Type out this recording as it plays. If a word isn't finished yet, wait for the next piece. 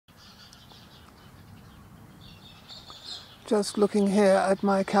just looking here at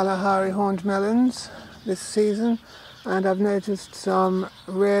my Kalahari horned melons this season, and I've noticed some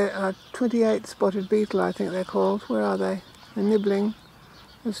rare 28 spotted beetle, I think they're called. Where are they? They're nibbling.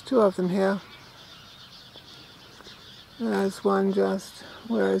 There's two of them here. There's one just,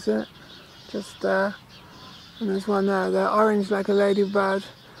 where is it? Just there. And there's one there. They're orange like a ladybird,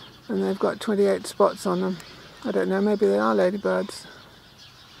 and they've got 28 spots on them. I don't know, maybe they are ladybirds.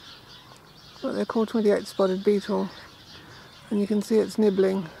 But they're called 28 spotted beetle. And you can see it's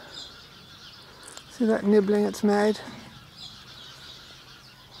nibbling. See that nibbling it's made?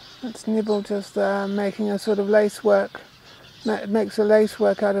 It's nibbled just there, making a sort of lacework. It makes a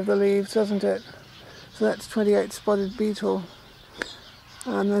lacework out of the leaves, doesn't it? So that's 28 spotted beetle.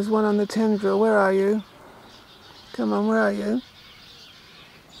 And there's one on the tendril. Where are you? Come on, where are you?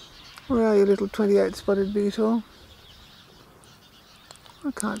 Where are you, little 28 spotted beetle?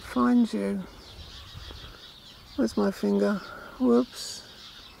 I can't find you. Where's my finger? Whoops.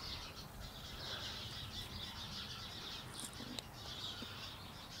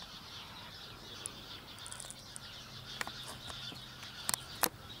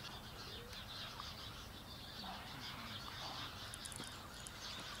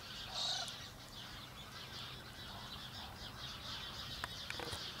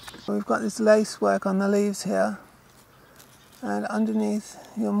 We've got this lace work on the leaves here, and underneath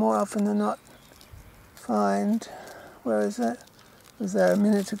you'll more often than not find, where is it? It was there a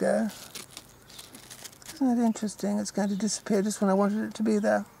minute ago. Isn't it interesting? It's going to disappear just when I wanted it to be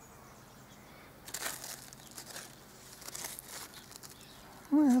there.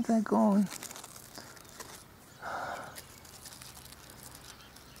 Where have they gone?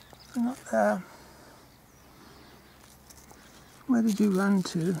 They're not there. Where did you run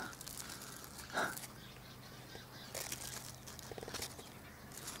to?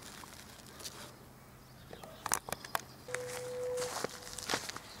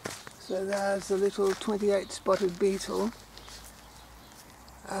 So there's a little 28 spotted beetle,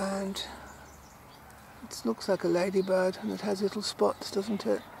 and it looks like a ladybird, and it has little spots, doesn't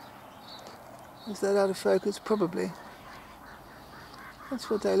it? Is that out of focus? Probably. That's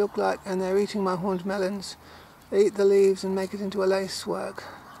what they look like, and they're eating my horned melons. They eat the leaves and make it into a lace work.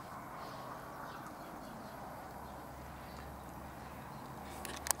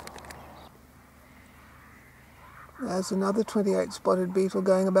 There's another 28 spotted beetle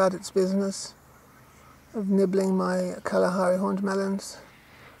going about its business of nibbling my Kalahari horned melons.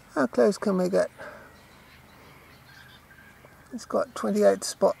 How close can we get? It's got 28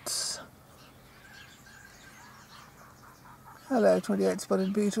 spots. Hello, 28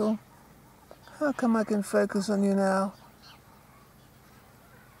 spotted beetle. How come I can focus on you now?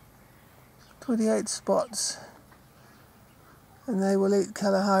 28 spots. And they will eat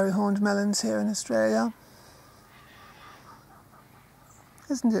Kalahari horned melons here in Australia.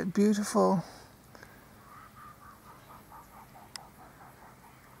 Isn't it beautiful?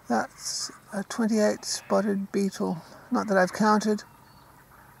 That's a 28 spotted beetle. Not that I've counted.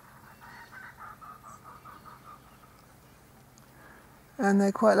 And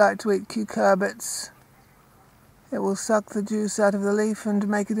they quite like to eat cucurbits. It will suck the juice out of the leaf and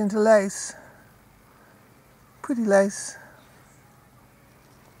make it into lace. Pretty lace.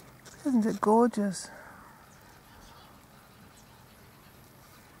 Isn't it gorgeous?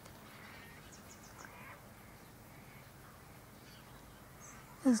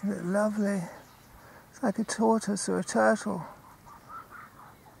 Isn't it lovely? It's like a tortoise or a turtle.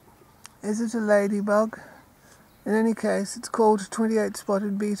 Is it a ladybug? In any case, it's called 28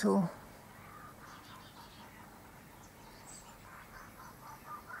 spotted beetle.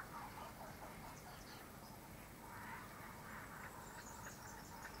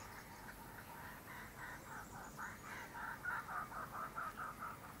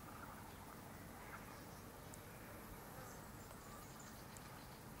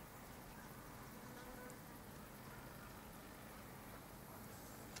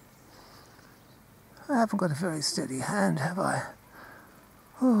 I haven't got a very steady hand, have I?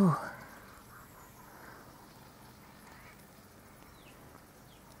 Ooh.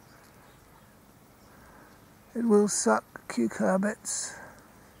 It will suck cucurbits.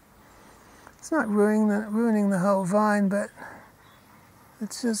 It's not ruining the whole vine, but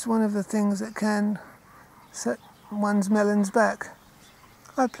it's just one of the things that can set one's melons back.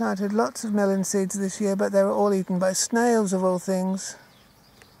 I planted lots of melon seeds this year, but they were all eaten by snails of all things.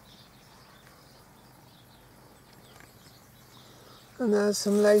 And there's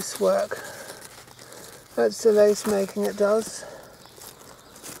some lace work. That's the lace making it does.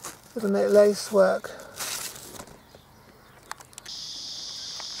 It'll make lace work.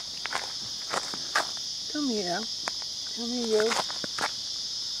 Come here. Come here, you.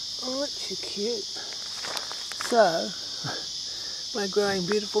 Oh, aren't you cute? So, we're growing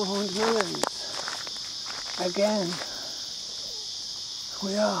beautiful horned melons. Again.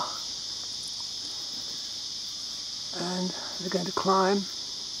 We are. And they're going to climb.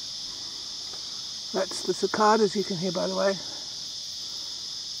 That's the cicadas you can hear, by the way.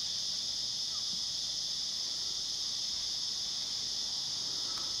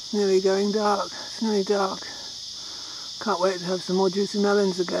 It's nearly going dark. It's nearly dark. Can't wait to have some more juicy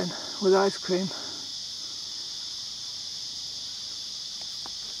melons again with ice cream.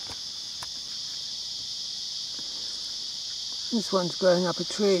 This one's growing up a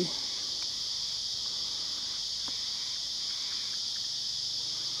tree.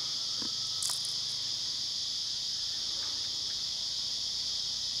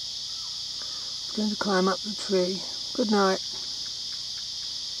 It's going to climb up the tree. Good night.